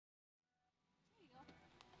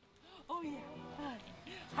Oh yeah. Hi.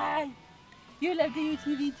 Hi. You love the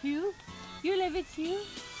UTV too? You love it too?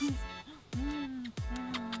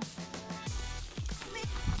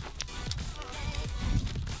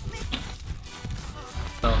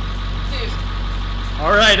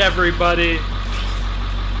 All right, everybody.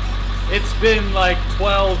 It's been like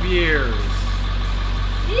 12 years.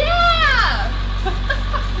 Yeah!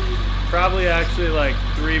 Probably actually like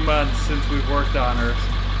 3 months since we've worked on her.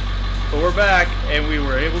 But we're back and we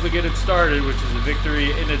were able to get it started, which is a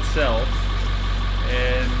victory in itself.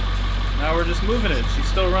 And now we're just moving it. She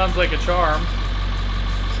still runs like a charm.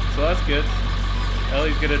 So that's good.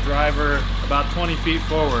 Ellie's gonna drive her about 20 feet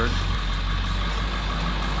forward.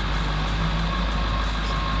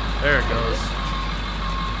 There it goes.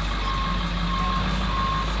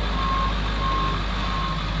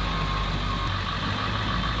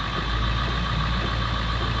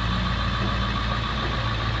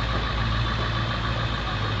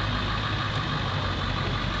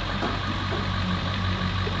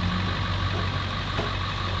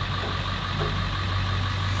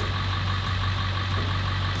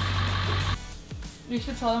 You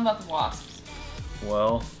should tell them about the wasps.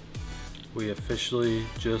 Well, we officially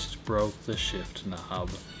just broke the shift knob.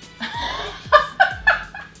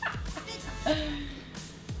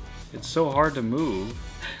 It's so hard to move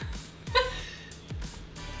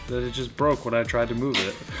that it just broke when I tried to move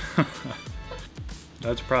it.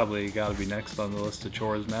 That's probably got to be next on the list of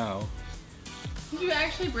chores now. Did you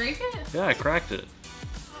actually break it? Yeah, I cracked it.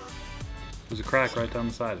 There's a crack right down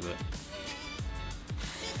the side of it.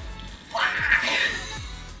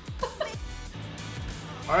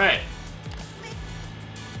 All right.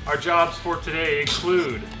 Our jobs for today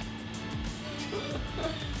include...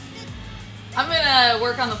 I'm gonna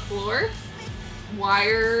work on the floor,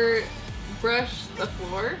 wire brush the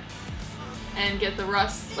floor, and get the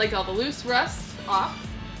rust, like all the loose rust off,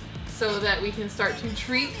 so that we can start to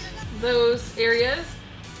treat those areas.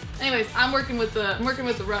 Anyways, I'm working with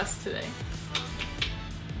the rust today.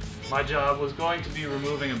 My job was going to be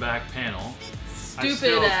removing a back panel.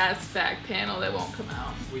 Stupid ass back panel that won't come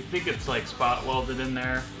out. We think it's like spot welded in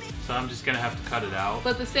there, so I'm just gonna have to cut it out.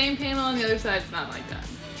 But the same panel on the other side's not like that.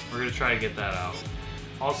 We're gonna try to get that out.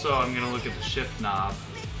 Also, I'm gonna look at the shift knob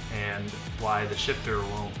and why the shifter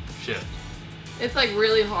won't shift. It's like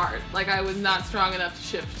really hard. Like I was not strong enough to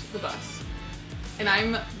shift the bus. And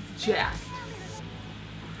I'm jacked.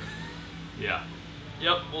 Yeah.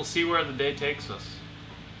 Yep, we'll see where the day takes us.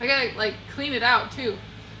 I gotta like clean it out too.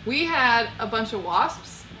 We had a bunch of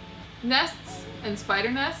wasps nests and spider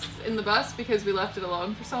nests in the bus because we left it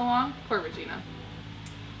alone for so long. Poor Regina.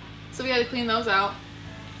 So we had to clean those out.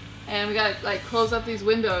 And we gotta like close up these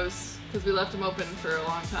windows because we left them open for a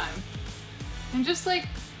long time. And just like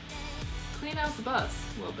clean out the bus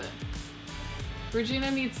a little bit. Regina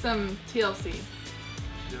needs some TLC.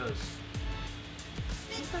 She does.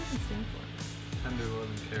 What does that even stand for? Tender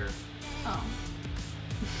loving care. Oh.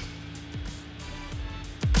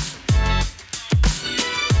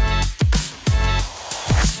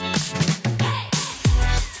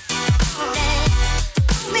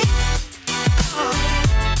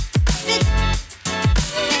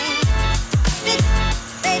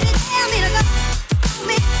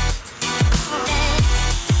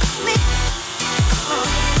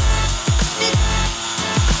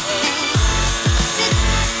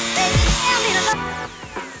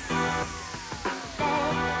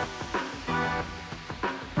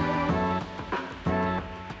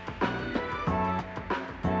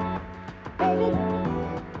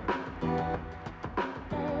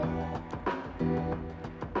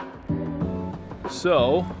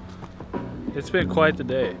 So, it's been quite the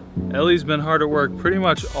day. Ellie's been hard at work pretty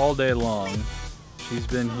much all day long. She's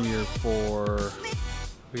been here for,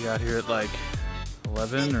 we got here at like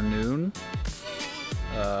 11 or noon.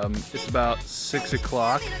 It's about 6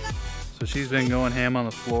 o'clock. So she's been going ham on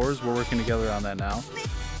the floors. We're working together on that now.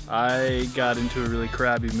 I got into a really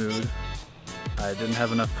crabby mood. I didn't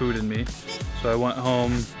have enough food in me. So I went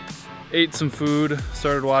home, ate some food,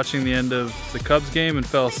 started watching the end of the Cubs game and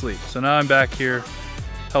fell asleep. So now I'm back here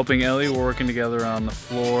helping Ellie. We're working together on the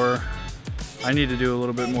floor. I need to do a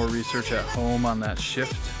little bit more research at home on that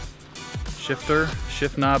shift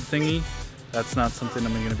knob thingy. That's not something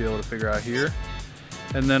I'm gonna be able to figure out here.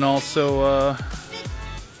 And then also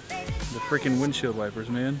the freaking windshield wipers,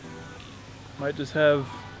 man. Might just have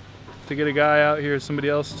to get a guy out here, somebody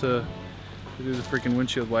else to do the freaking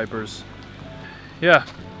windshield wipers. Yeah,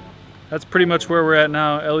 that's pretty much where we're at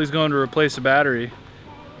now. Ellie's going to replace a battery.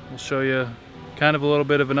 We'll show you kind of a little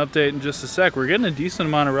bit of an update in just a sec. We're getting a decent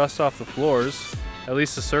amount of rust off the floors, at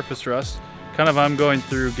least the surface rust. Kind of I'm going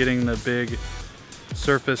through getting the big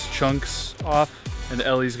surface chunks off, and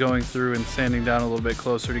Ellie's going through and sanding down a little bit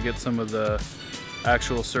closer to get some of the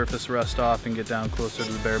actual surface rust off and get down closer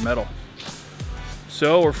to the bare metal.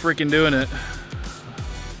 So we're freaking doing it.